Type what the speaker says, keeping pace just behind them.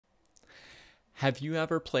Have you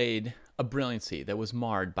ever played a brilliancy that was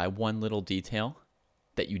marred by one little detail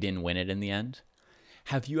that you didn't win it in the end?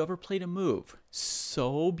 Have you ever played a move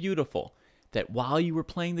so beautiful that while you were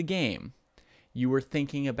playing the game, you were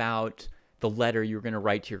thinking about the letter you were going to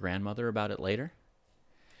write to your grandmother about it later?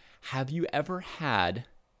 Have you ever had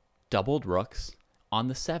doubled rooks on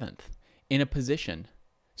the 7th in a position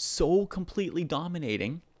so completely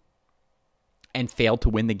dominating and failed to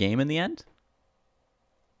win the game in the end?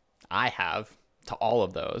 I have, to all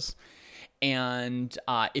of those. And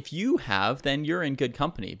if you have, then you're in good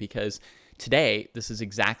company, because today, this is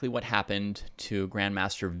exactly what happened to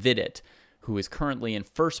Grandmaster Vidit, who is currently in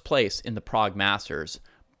first place in the Prague Masters,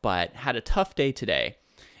 but had a tough day today.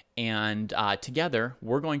 And together,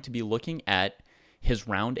 we're going to be looking at his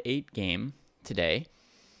round 8 game today,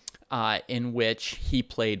 in which he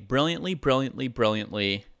played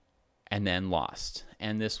brilliantly, and then lost.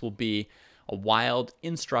 And this will be a wild,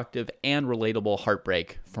 instructive, and relatable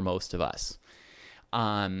heartbreak for most of us.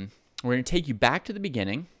 We're going to take you back to the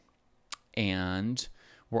beginning, and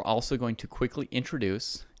we're also going to quickly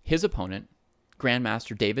introduce his opponent,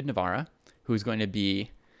 Grandmaster David Navara, who's going to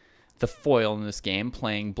be the foil in this game,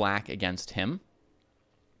 playing black against him,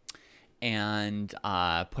 and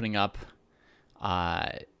putting up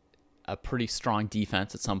a pretty strong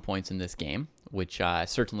defense at some points in this game, which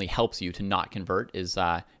certainly helps you to not convert. Is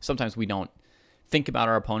sometimes we don't think about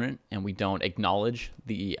our opponent and we don't acknowledge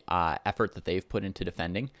the effort that they've put into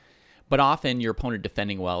defending. But often your opponent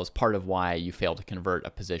defending well is part of why you fail to convert a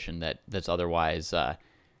position that's otherwise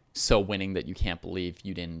so winning that you can't believe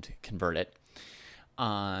you didn't convert it.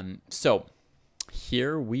 So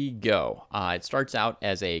here we go. It starts out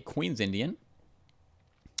as a Queen's Indian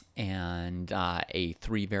and a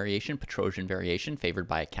 3 variation, Petrosian variation, favored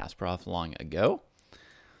by Kasparov long ago.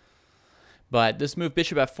 But this move,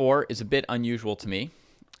 bishop f4, is a bit unusual to me.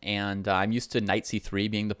 And I'm used to knight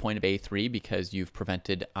c3 being the point of a3 because you've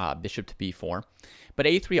prevented bishop to b4. But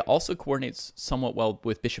a3 also coordinates somewhat well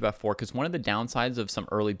with bishop f4, because one of the downsides of some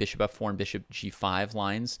early bishop f4 and bishop g5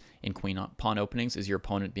 lines in queen-pawn openings is your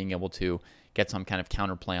opponent being able to get some kind of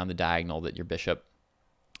counterplay on the diagonal that your bishop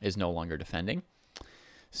is no longer defending.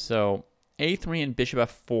 So a3 and bishop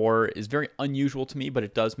f4 is very unusual to me, but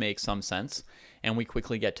it does make some sense. And we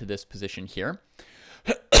quickly get to this position here.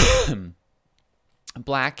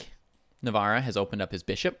 Black, Navara, has opened up his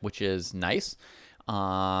bishop, which is nice.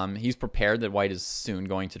 He's prepared that white is soon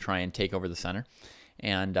going to try and take over the center.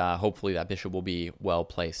 And hopefully that bishop will be well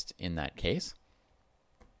placed in that case.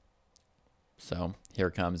 So here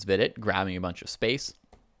comes Vidit, grabbing a bunch of space.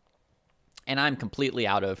 And I'm completely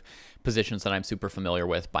out of positions that I'm super familiar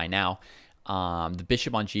with by now. The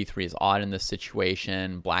bishop on g3 is odd in this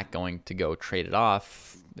situation. Black going to go trade it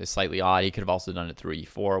off is slightly odd. He could have also done it through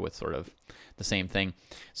e4 with sort of the same thing.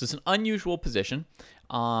 So it's an unusual position.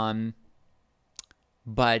 But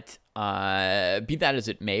be that as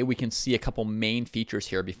it may, we can see a couple main features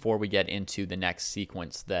here before we get into the next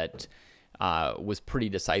sequence that was pretty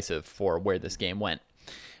decisive for where this game went.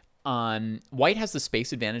 White has the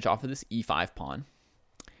space advantage off of this e5 pawn,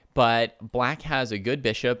 but black has a good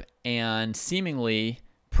bishop and seemingly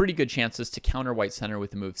pretty good chances to counter white's center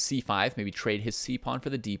with the move c5, maybe trade his c pawn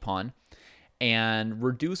for the d pawn, and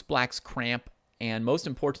reduce black's cramp, and most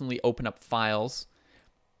importantly, open up files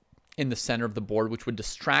in the center of the board, which would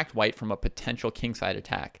distract white from a potential kingside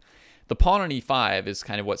attack. The pawn on e5 is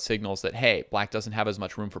kind of what signals that, hey, black doesn't have as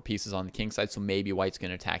much room for pieces on the king side, so maybe white's going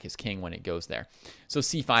to attack his king when it goes there. So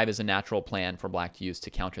c5 is a natural plan for black to use to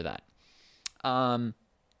counter that.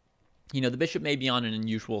 The bishop may be on an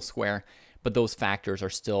unusual square, but those factors are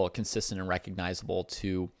still consistent and recognizable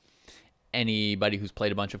to anybody who's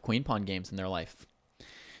played a bunch of queen pawn games in their life.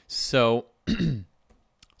 So,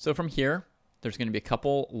 so from here, there's going to be a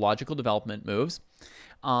couple logical development moves.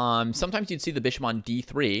 Sometimes you'd see the bishop on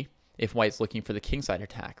d3 if white's looking for the kingside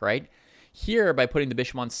attack, right? Here, by putting the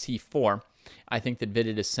bishop on c4, I think that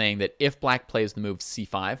Vidit is saying that if black plays the move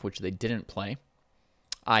c5, which they didn't play,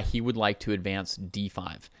 he would like to advance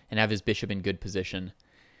d5 and have his bishop in good position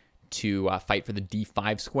to fight for the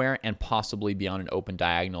d5 square and possibly be on an open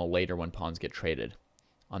diagonal later when pawns get traded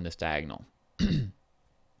on this diagonal.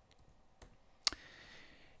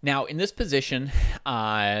 Now, in this position,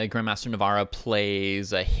 Grandmaster Navara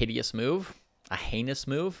plays a hideous move, a heinous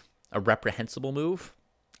move, a reprehensible move,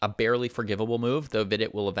 a barely forgivable move, though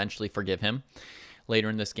Vidit will eventually forgive him later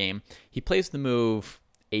in this game. He plays the move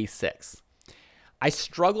a6. I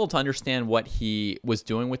struggle to understand what he was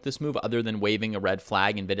doing with this move other than waving a red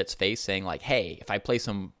flag in Vidit's face saying like, hey, if I play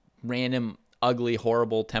some random, ugly,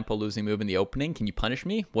 horrible tempo-losing move in the opening, can you punish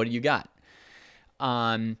me? What do you got?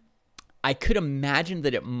 I could imagine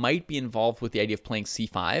that it might be involved with the idea of playing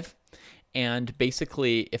c5. And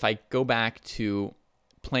basically, if I go back to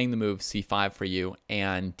playing the move c5 for you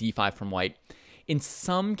and d5 from white, in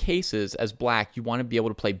some cases, as black, you want to be able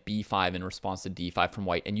to play b5 in response to d5 from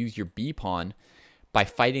white and use your b pawn by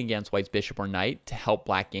fighting against white's bishop or knight to help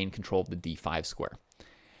black gain control of the d5 square.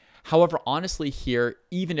 However, honestly here,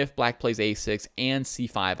 even if black plays a6 and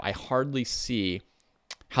c5, I hardly see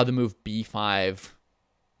how the move b5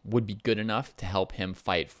 would be good enough to help him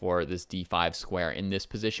fight for this d5 square in this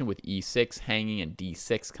position with e6 hanging and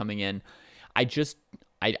d6 coming in. I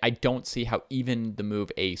don't see how even the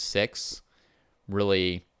move a6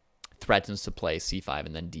 really threatens to play c5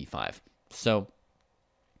 and then d5. So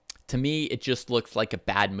to me, it just looks like a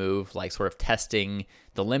bad move, like sort of testing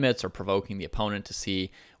the limits or provoking the opponent to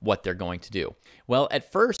see what they're going to do. Well,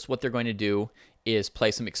 at first, what they're going to do is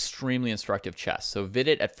play some extremely instructive chess. So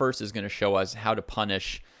Vidit at first is going to show us how to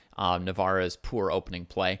punish Navara's poor opening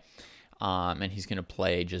play. And he's going to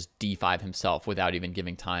play just d5 himself without even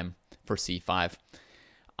giving time for c5.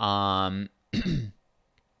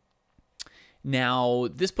 Now,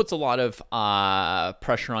 this puts a lot of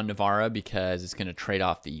pressure on Navara because it's going to trade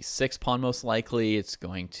off the e6 pawn most likely. It's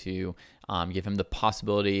going to give him the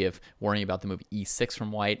possibility of worrying about the move e6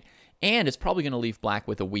 from white. And it's probably going to leave black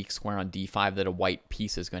with a weak square on d5 that a white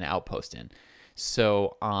piece is going to outpost in.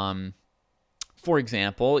 So, for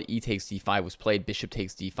example, e takes d5 was played, bishop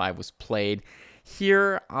takes d5 was played.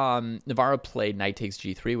 Here, Navara played knight takes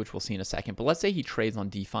g3, which we'll see in a second. But let's say he trades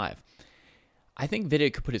on d5. I think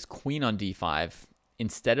Vidit could put his queen on d5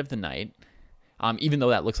 instead of the knight, even though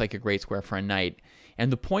that looks like a great square for a knight.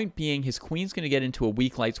 And the point being, his queen's going to get into a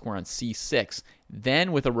weak light square on c6.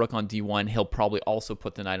 Then with a rook on d1, he'll probably also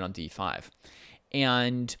put the knight on d5.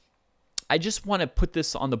 And I just want to put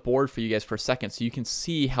this on the board for you guys for a second so you can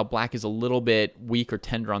see how black is a little bit weak or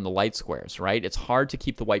tender on the light squares, right? It's hard to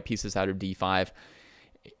keep the white pieces out of d5.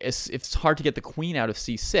 It's hard to get the queen out of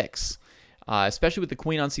c6. Especially with the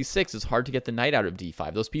queen on c6, it's hard to get the knight out of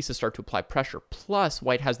d5. Those pieces start to apply pressure. Plus,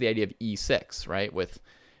 white has the idea of e6, right, with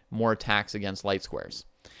more attacks against light squares.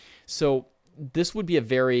 So this would be a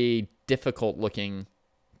very difficult-looking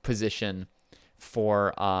position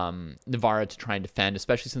for Navara to try and defend,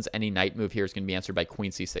 especially since any knight move here is going to be answered by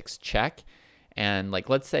queen c6 check. And like,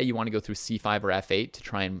 let's say you want to go through c5 or f8 to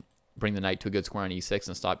try and bring the knight to a good square on e6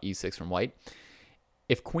 and stop e6 from white.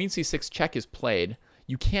 If queen c6 check is played,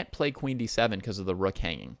 you can't play queen d7 because of the rook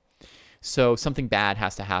hanging. So something bad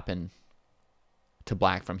has to happen to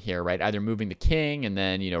black from here, right? Either moving the king and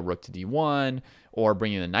then, rook to d1, or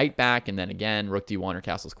bringing the knight back and then again, rook d1 or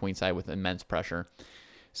castles queenside with immense pressure.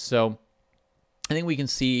 So I think we can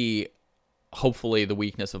see, hopefully, the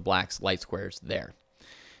weakness of black's light squares there.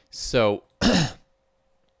 So,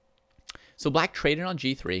 so black traded on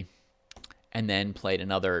g3 and then played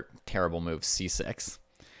another terrible move, c6.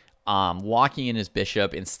 Locking in his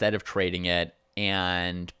bishop instead of trading it,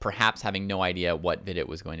 and perhaps having no idea what Vidit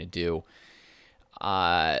was going to do.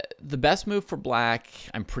 The best move for black,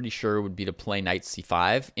 I'm pretty sure, would be to play knight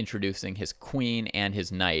c5, introducing his queen and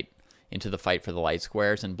his knight into the fight for the light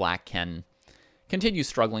squares, and black can continue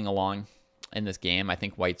struggling along in this game. I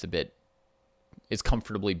think white's is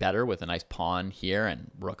comfortably better with a nice pawn here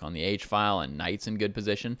and rook on the h-file and knight's in good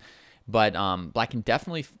position. But black can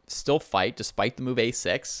definitely still fight despite the move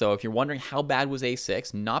a6. So if you're wondering how bad was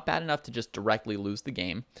a6, not bad enough to just directly lose the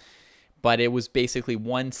game. But it was basically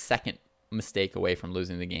 1 second mistake away from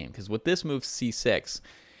losing the game. Because with this move c6,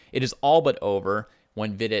 it is all but over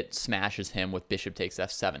when Vidit smashes him with bishop takes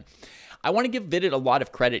f7. I want to give Vidit a lot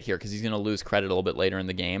of credit here because he's going to lose credit a little bit later in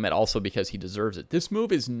the game, and also because he deserves it. This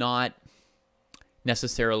move is not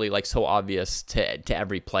necessarily like so obvious to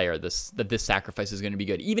every player that this sacrifice is going to be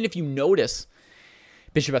good. Even if you notice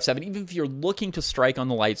bishop f7, even if you're looking to strike on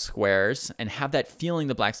the light squares and have that feeling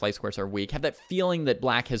that black's light squares are weak, have that feeling that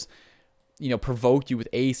black has provoked you with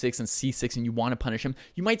a6 and c6 and you want to punish him,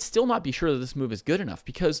 you might still not be sure that this move is good enough,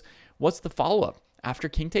 because what's the follow-up? After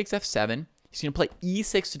king takes f7, he's going to play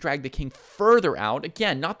e6 to drag the king further out.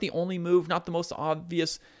 Again, not the only move, not the most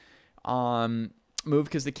obvious move,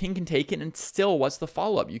 because the king can take it, and still, what's the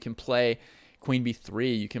follow-up? You can play queen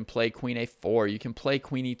b3, you can play queen a4, you can play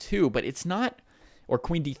queen e2, but it's not, or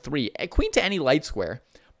queen d3, queen to any light square,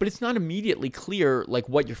 but it's not immediately clear like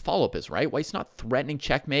what your follow-up is, right? White's not threatening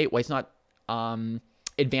checkmate, white's not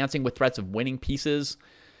advancing with threats of winning pieces.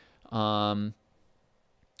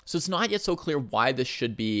 So it's not yet so clear why this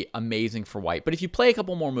should be amazing for white. But if you play a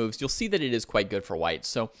couple more moves, you'll see that it is quite good for white.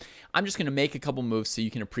 So I'm just going to make a couple moves so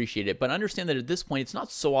you can appreciate it. But understand that at this point, it's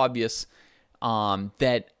not so obvious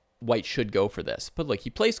that white should go for this. But look, he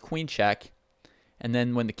plays queen check. and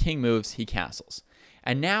then when the king moves, he castles.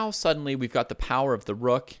 And now suddenly we've got the power of the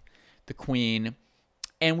rook, the queen,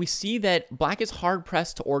 and we see that black is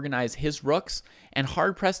hard-pressed to organize his rooks and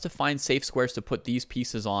hard-pressed to find safe squares to put these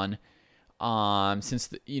pieces on, since,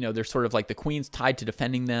 they're sort of like the queen's tied to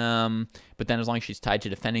defending them, but then as long as she's tied to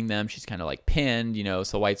defending them, she's kind of like pinned,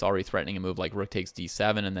 so white's already threatening a move like rook takes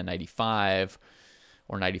d7 and then knight e5,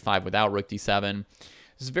 or knight e5 without rook d7.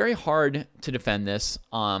 It's very hard to defend this.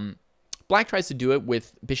 Black tries to do it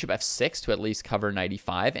with bishop f6 to at least cover knight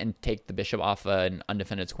e5 and take the bishop off an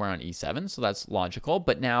undefended square on e7, so that's logical.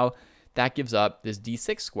 But now that gives up this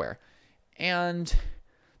d6 square. And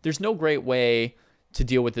there's no great way to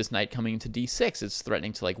deal with this knight coming into d6. It's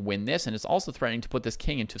threatening to win this, and it's also threatening to put this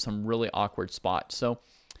king into some really awkward spot. So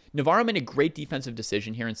Navara made a great defensive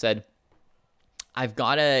decision here and said, I've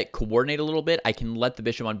got to coordinate a little bit. I can let the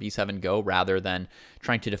bishop on b7 go rather than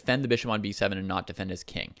trying to defend the bishop on b7 and not defend his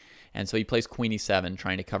king. And so he plays queen e7,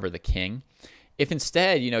 trying to cover the king. If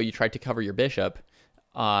instead, you tried to cover your bishop,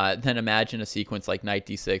 then imagine a sequence like knight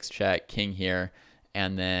d6, check, king here,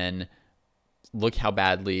 and then look how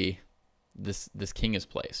badly this king is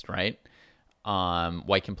placed, right?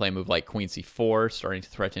 White can play a move like queen c4, starting to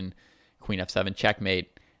threaten queen f7,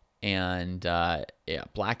 checkmate, and yeah,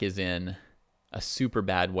 black is in a super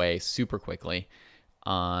bad way super quickly.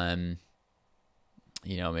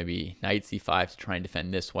 Maybe knight c5 to try and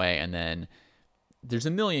defend this way, and then there's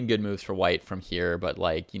a million good moves for white from here, but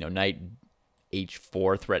knight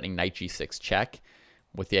h4 threatening knight g6 check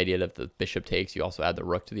with the idea that if the bishop takes, you also add the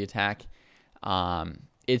rook to the attack.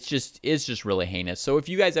 It's just really heinous. So if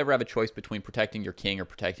you guys ever have a choice between protecting your king or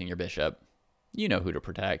protecting your bishop, you know who to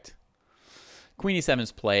protect. Queen e7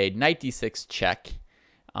 is played, knight d6 check.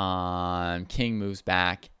 King moves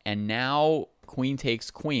back, and now queen takes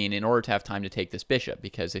queen in order to have time to take this bishop,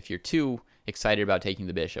 because if you're too excited about taking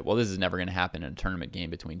the bishop, well, this is never going to happen in a tournament game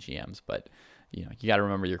between GMs, but you got to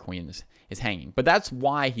remember your queen is hanging. But that's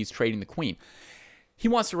why he's trading the queen. He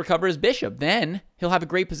wants to recover his bishop. Then he'll have a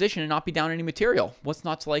great position and not be down any material. What's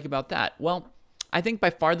not to like about that? Well, I think by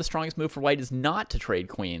far the strongest move for white is not to trade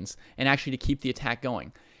queens and actually to keep the attack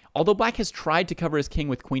going. Although black has tried to cover his king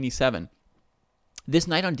with queen e7, this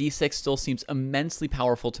knight on d6 still seems immensely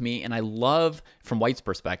powerful to me, and I love, from white's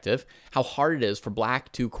perspective, how hard it is for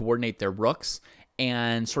black to coordinate their rooks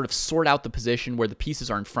and sort of sort out the position where the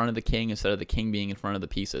pieces are in front of the king instead of the king being in front of the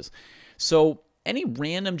pieces. So any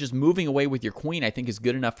random just moving away with your queen, I think, is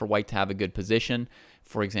good enough for white to have a good position.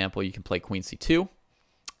 For example, you can play queen c2,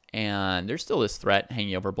 and there's still this threat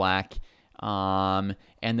hanging over black. And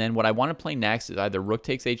then what I want to play next is either rook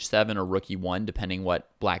takes h7 or rook e1, depending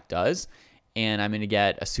what black does. And I'm going to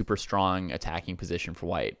get a super strong attacking position for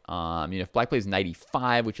white. If black plays knight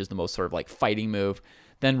e5, which is the most sort of fighting move,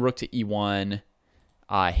 then rook to e1,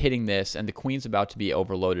 hitting this, and the queen's about to be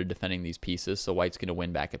overloaded defending these pieces, so white's going to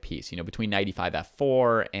win back a piece. Between knight e5,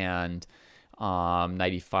 f4, and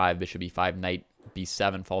knight e5, bishop e5, knight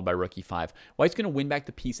b7, followed by rook e5. White's going to win back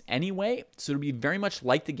the piece anyway, so it'll be very much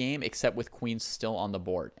like the game, except with queens still on the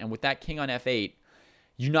board. And with that king on f8,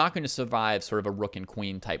 you're not going to survive sort of a rook and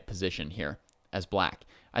queen type position here as black.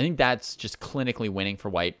 I think that's just clinically winning for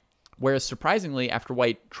white. Whereas surprisingly, after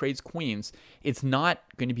white trades queens, it's not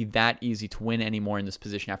going to be that easy to win anymore in this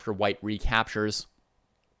position after white recaptures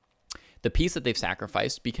the piece that they've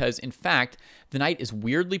sacrificed, because in fact, the knight is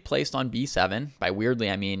weirdly placed on b7. By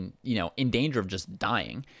weirdly, I mean, in danger of just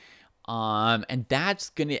dying. And that's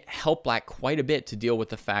going to help black quite a bit to deal with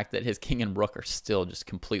the fact that his king and rook are still just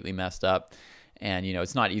completely messed up. And,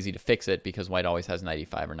 it's not easy to fix it because white always has knight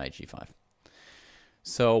e5 or knight g5.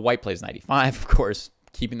 So white plays knight e5, of course,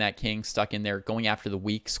 keeping that king stuck in there, going after the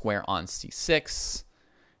weak square on c6.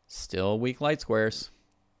 Still weak light squares.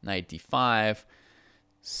 Knight d5.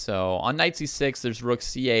 So on knight c6, there's rook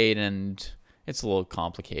c8, and it's a little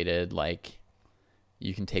complicated.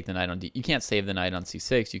 You can take the knight on d. You can't save the knight on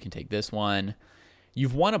c6. You can take this one.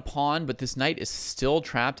 You've won a pawn, but this knight is still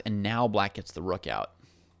trapped, and now black gets the rook out.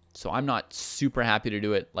 So I'm not super happy to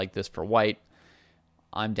do it like this for white.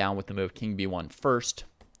 I'm down with the move king b1 first.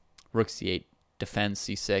 Rook c8 defends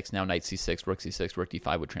c6. Now knight c6, rook c6, rook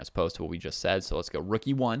d5 would transpose to what we just said. So let's go rook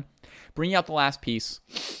e1. Bringing out the last piece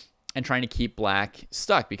and trying to keep black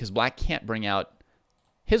stuck because black can't bring out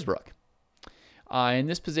his rook. In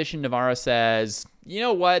this position, Navara says, you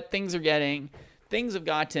know what? Things have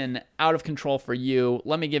gotten out of control for you.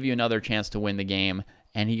 Let me give you another chance to win the game.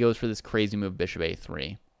 And he goes for this crazy move, bishop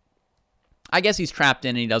a3. I guess he's trapped in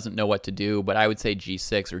and he doesn't know what to do, but I would say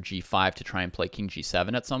g6 or g5 to try and play king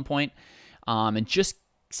g7 at some point. And just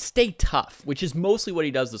stay tough, which is mostly what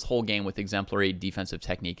he does this whole game with exemplary defensive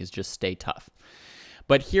technique, is just stay tough.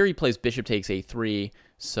 But here he plays bishop takes a3.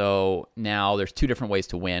 So now there's two different ways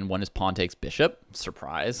to win. One is pawn takes bishop,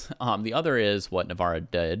 surprise. The other is what Navara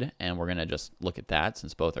did, and we're going to just look at that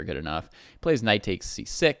since both are good enough. He plays knight takes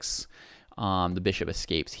c6. The bishop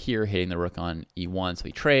escapes here, hitting the rook on e1. So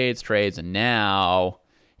he trades, and now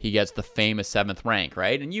he gets the famous 7th rank,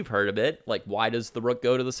 right? And you've heard of it. Like, why does the rook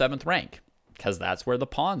go to the 7th rank? Because that's where the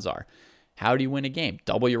pawns are. How do you win a game?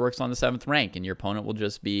 Double your rooks on the 7th rank, and your opponent will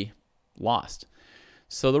just be lost.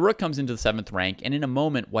 So the rook comes into the 7th rank, and in a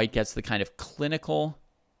moment, white gets the kind of clinical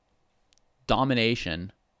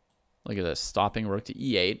domination, look at this, stopping rook to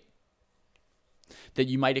e8, that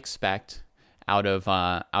you might expect out of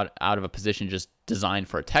a position just designed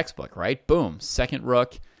for a textbook, right? Boom, second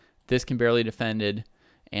rook, this can barely defended,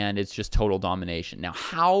 and it's just total domination. Now,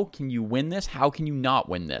 how can you win this? How can you not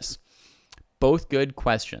win this? Both good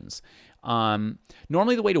questions.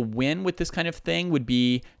 Normally the way to win with this kind of thing would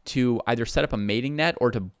be to either set up a mating net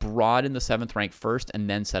or to broaden the 7th rank first and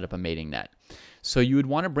then set up a mating net. So you would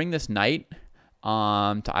want to bring this knight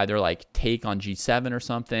to either like take on g7 or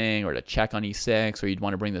something, or to check on e6, or you'd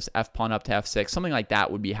want to bring this f pawn up to f6. Something like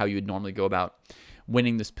that would be how you would normally go about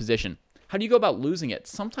winning this position. How do you go about losing it?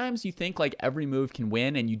 Sometimes you think like every move can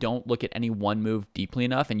win and you don't look at any one move deeply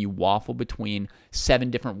enough, and you waffle between 7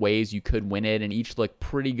 different ways you could win it, and each look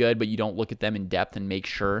pretty good, but you don't look at them in depth and make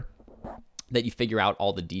sure that you figure out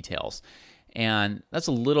all the details. And that's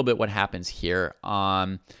a little bit what happens here.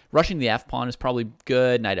 Rushing the f pawn is probably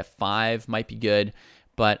good. Knight f5 might be good,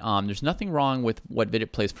 but there's nothing wrong with what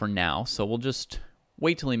Vidit plays for now, so we'll just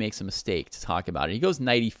wait till he makes a mistake to talk about it. He goes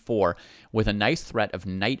knight e4 with a nice threat of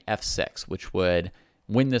knight f6, which would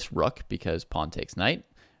win this rook because pawn takes knight,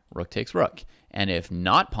 rook takes rook. And if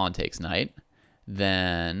not pawn takes knight,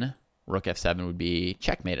 then rook f7 would be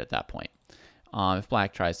checkmate at that point. If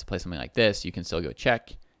black tries to play something like this, you can still go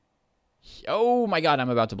check. Oh my god, I'm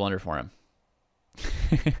about to blunder for him.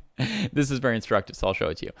 This is very instructive, so I'll show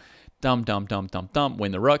it to you. Dump, dump, dump, dump, dump,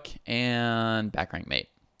 win the rook, and back rank mate.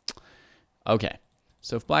 Okay.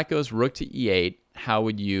 So if black goes rook to e8, how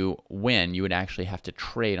would you win? You would actually have to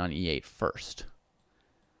trade on e8 first.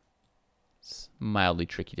 It's mildly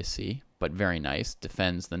tricky to see, but very nice.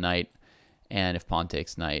 Defends the knight, and if pawn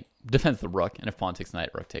takes knight, defends the rook, and if pawn takes knight,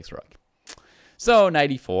 rook takes rook. So knight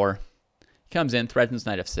e4, comes in, threatens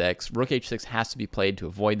knight f6. Rook h6 has to be played to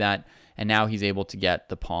avoid that, and now he's able to get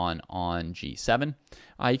the pawn on g7.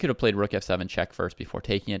 You could have played rook f7 check first before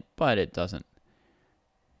taking it, but it doesn't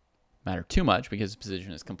matter too much because his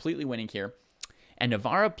position is completely winning here. And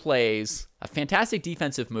Navara plays a fantastic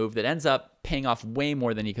defensive move that ends up paying off way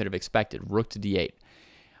more than he could have expected, rook to d8.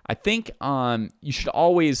 I think you should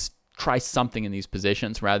always try something in these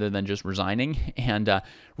positions rather than just resigning. And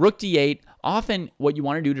rook d8, often what you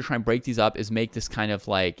want to do to try and break these up is make this kind of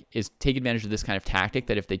like, is take advantage of this kind of tactic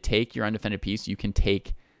that if they take your undefended piece, you can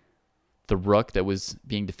take the rook that was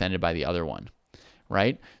being defended by the other one.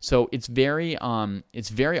 Right? So it's very often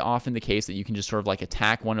the case that you can just sort of like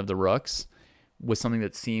attack one of the rooks with something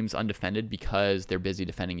that seems undefended because they're busy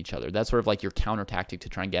defending each other. That's sort of like your counter tactic to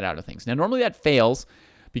try and get out of things. Now, normally that fails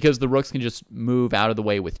because the rooks can just move out of the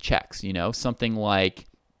way with checks, you know? Something like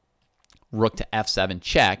rook to f7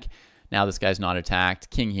 check. Now this guy's not attacked.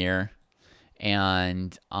 King here.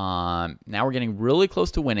 And now we're getting really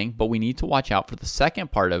close to winning, but we need to watch out for the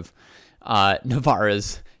second part of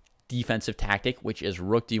Navara's defensive tactic, which is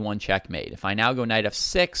rook d1 checkmate. If I now go knight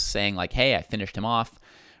f6, saying like, hey, I finished him off,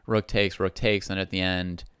 rook takes, and at the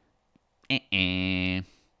end,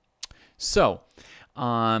 So,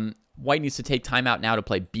 white needs to take time out now to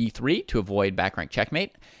play b3 to avoid back rank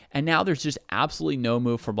checkmate, and now there's just absolutely no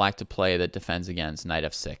move for black to play that defends against knight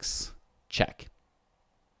f6 check.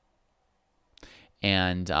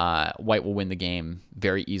 And white will win the game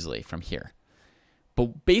very easily from here.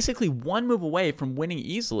 But basically one move away from winning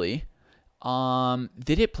easily,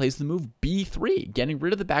 Vidit plays the move b3, getting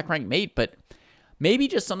rid of the back rank mate, but maybe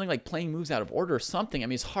just something like playing moves out of order or something. I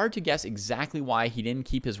mean, it's hard to guess exactly why he didn't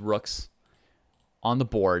keep his rooks on the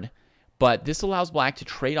board, but this allows black to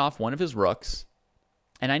trade off one of his rooks.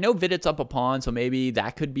 And I know Vidit's up a pawn, so maybe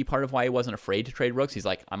that could be part of why he wasn't afraid to trade rooks. He's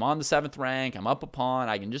like, I'm on the 7th rank, I'm up a pawn,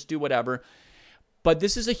 I can just do whatever. But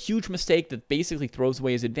this is a huge mistake that basically throws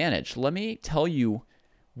away his advantage. Let me tell you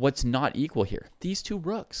what's not equal here. These two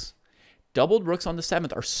rooks. Doubled rooks on the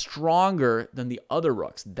 7th are stronger than the other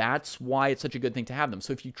rooks. That's why it's such a good thing to have them.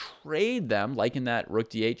 So if you trade them, like in that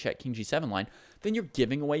rook d8 check king g7 line, then you're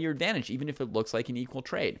giving away your advantage, even if it looks like an equal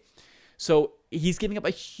trade. So he's giving up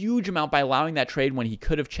a huge amount by allowing that trade when he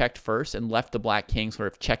could have checked first and left the black king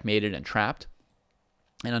sort of checkmated and trapped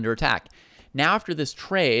and under attack. Now after this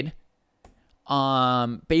trade,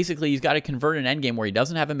 Basically, he's got to convert an endgame where he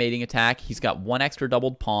doesn't have a mating attack. He's got one extra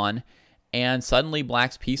doubled pawn, and suddenly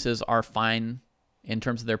black's pieces are fine in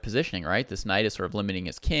terms of their positioning, right? This knight is sort of limiting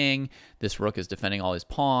his king. This rook is defending all his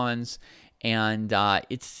pawns, and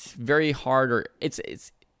it's very hard, or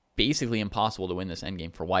it's basically impossible to win this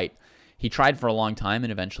endgame for white. He tried for a long time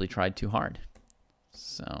and eventually tried too hard.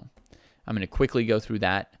 So I'm going to quickly go through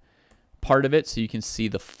that part of it so you can see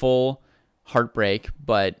the full heartbreak,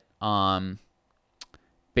 but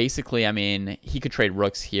basically, I mean, he could trade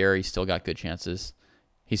rooks here. He's still got good chances.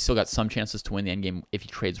 He's still got some chances to win the endgame if he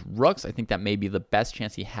trades rooks. I think that may be the best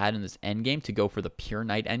chance he had in this endgame, to go for the pure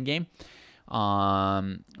knight endgame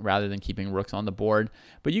rather than keeping rooks on the board.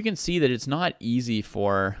 But you can see that it's not easy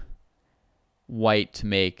for white to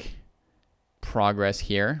make progress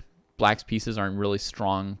here. Black's pieces are in really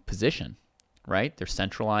strong position, right? They're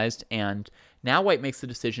centralized, and now white makes the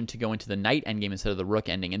decision to go into the knight endgame instead of the rook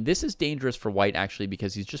ending. And this is dangerous for white, actually,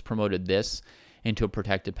 because he's just promoted this into a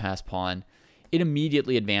protected pass pawn. It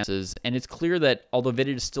immediately advances, and it's clear that although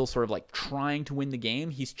Vidit is still sort of like trying to win the game,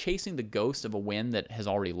 he's chasing the ghost of a win that has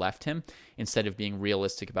already left him instead of being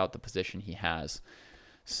realistic about the position he has.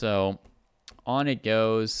 So on it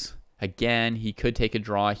goes. Again, he could take a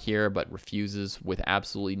draw here, but refuses with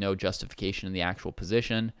absolutely no justification in the actual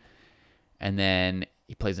position. And then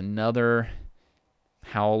he plays another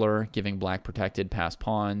howler, giving black protected pass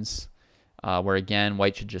pawns, where again,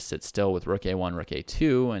 white should just sit still with rook a1, rook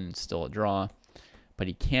a2, and still a draw. But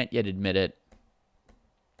he can't yet admit it.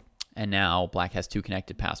 And now black has two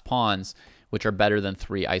connected pass pawns, which are better than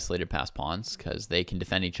three isolated pass pawns, because they can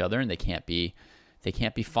defend each other and they can't be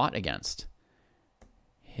fought against.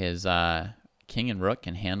 His king and rook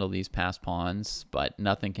can handle these pass pawns, but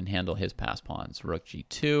nothing can handle his pass pawns. Rook g2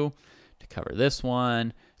 to cover this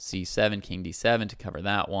one, c7, king d7 to cover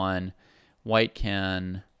that one. White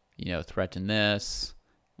can, threaten this.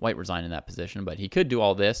 White resign in that position, but he could do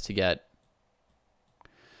all this to get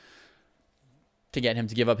him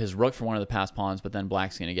to give up his rook for one of the pass pawns, but then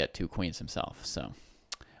black's going to get two queens himself. So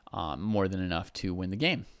more than enough to win the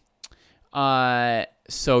game.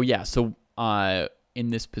 In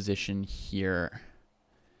this position here,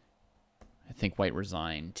 I think white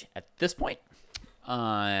resigned at this point.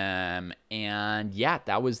 And yeah,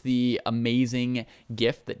 that was the amazing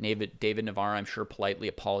gift that David Navara, I'm sure, politely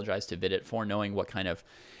apologized to Vidit for, knowing what kind of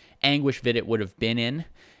anguish Vidit would have been in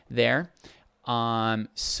there.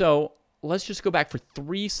 So let's just go back for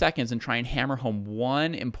 3 seconds and try and hammer home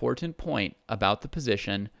one important point about the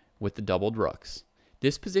position with the doubled rooks.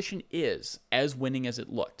 This position is as winning as it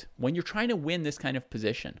looked. When you're trying to win this kind of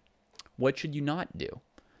position, what should you not do?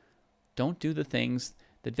 Don't do the things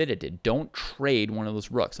that Vidit did. Don't trade one of those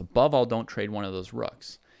rooks. Above all, don't trade one of those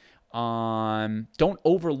rooks. Don't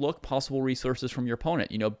overlook possible resources from your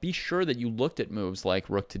opponent. Be sure that you looked at moves like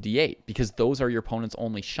rook to d8, because those are your opponent's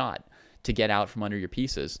only shot to get out from under your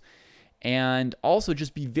pieces. And also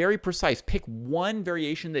just be very precise. Pick one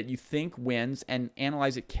variation that you think wins and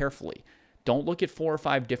analyze it carefully. Don't look at 4 or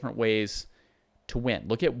 5 different ways to win.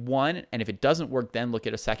 Look at one, and if it doesn't work, then look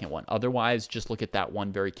at a second one. Otherwise, just look at that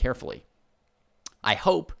one very carefully. I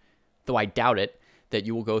hope, though I doubt it, that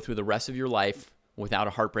you will go through the rest of your life without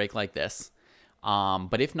a heartbreak like this.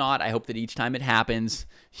 But if not, I hope that each time it happens,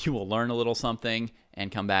 you will learn a little something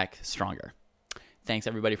and come back stronger. Thanks,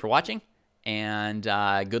 everybody, for watching. And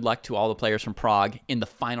good luck to all the players from Prague in the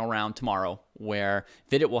final round tomorrow, where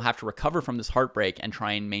Vidit will have to recover from this heartbreak and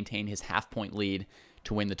try and maintain his half-point lead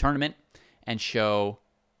to win the tournament and show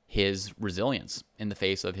his resilience in the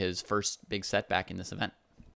face of his first big setback in this event.